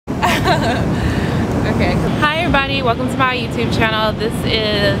Okay. Hi everybody, welcome to my YouTube channel. This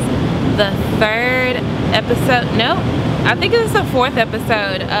is the third episode, no, I think this is the fourth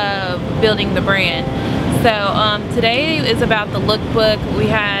episode of building the brand. So today is about the lookbook. We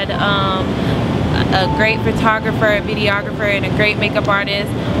had a great photographer, a videographer, and a great makeup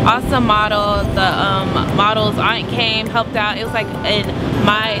artist. Awesome model. The model's aunt came, helped out. It was like, and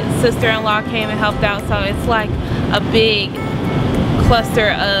my sister-in-law came and helped out. So it's like a big cluster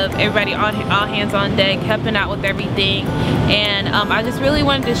of everybody all hands on deck, helping out with everything. And I just really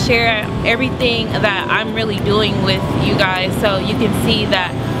wanted to share everything that I'm really doing with you guys, so you can see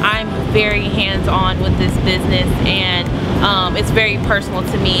that I'm very hands-on with this business, and it's very personal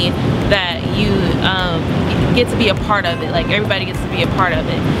to me that you get to be a part of it. Like, everybody gets to be a part of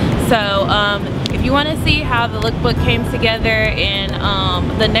it. So if you want to see how the lookbook came together, and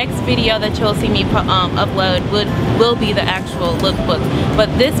the next video that you'll see me upload will be the actual lookbook. But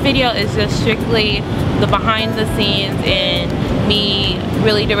this video is just strictly the behind the scenes and me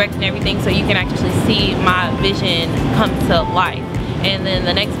really directing everything, so you can actually see my vision come to life. And then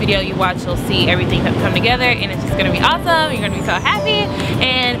the next video you watch, you'll see everything come together, and it's just gonna be awesome. You're gonna be so happy.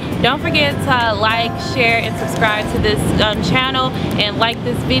 And don't forget to like, share, and subscribe to this channel, and like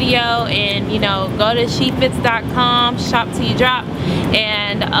this video, and you know, go to shefitz.com, shop till you drop.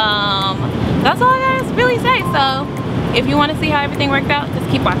 And that's all I gotta really say. So if you want to see how everything worked out, just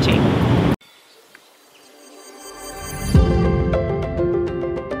keep watching.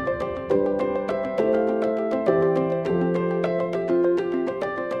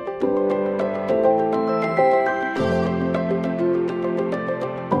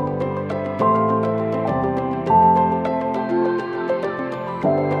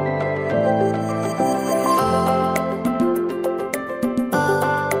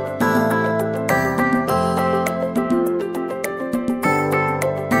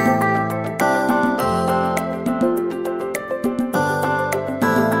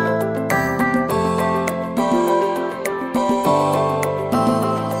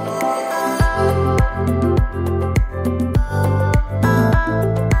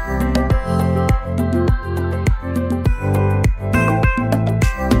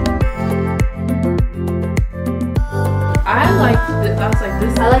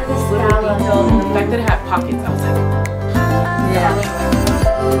 I like this little detail, and the fact that it had pockets. I was like, yeah.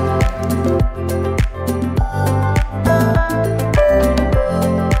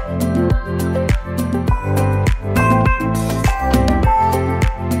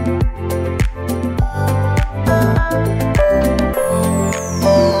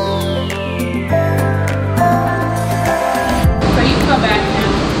 So you can go back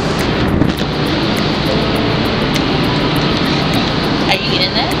now. Are you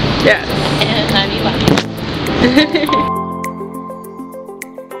getting that? Yeah. And how do you like it?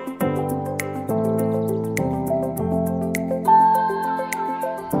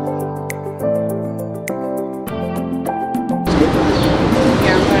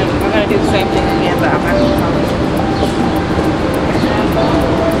 Yeah, I'm gonna do the same thing again, but I'm not gonna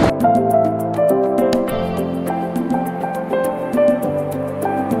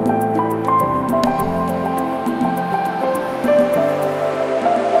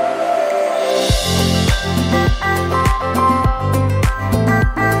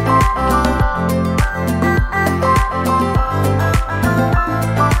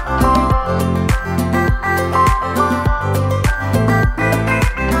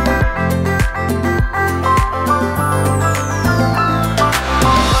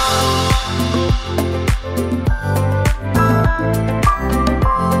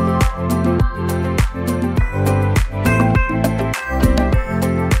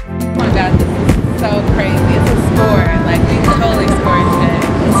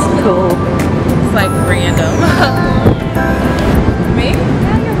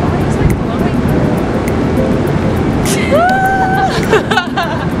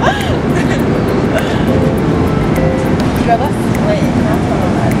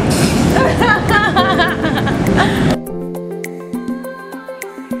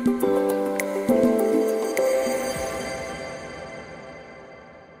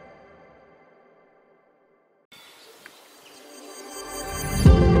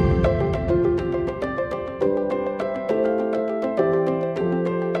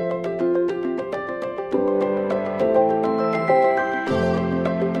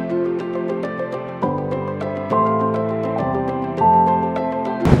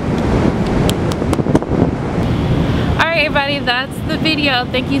everybody, that's the video.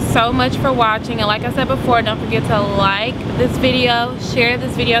 Thank you so much for watching, and like I said before, don't forget to like this video, share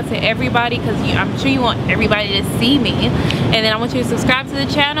this video to everybody, because I'm sure you want everybody to see me. And then I want you to subscribe to the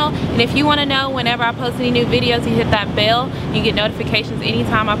channel, and if you want to know whenever I post any new videos, you hit that bell, you get notifications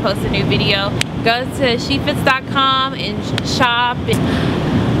anytime I post a new video. Go to shefitz.com and shop,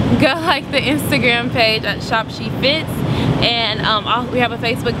 and go like the Instagram page at Shop She Fitz, and we have a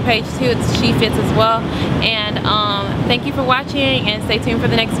Facebook page too. It's She Fitz as well. And thank you for watching, and stay tuned for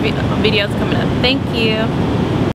the next videos coming up. Thank you.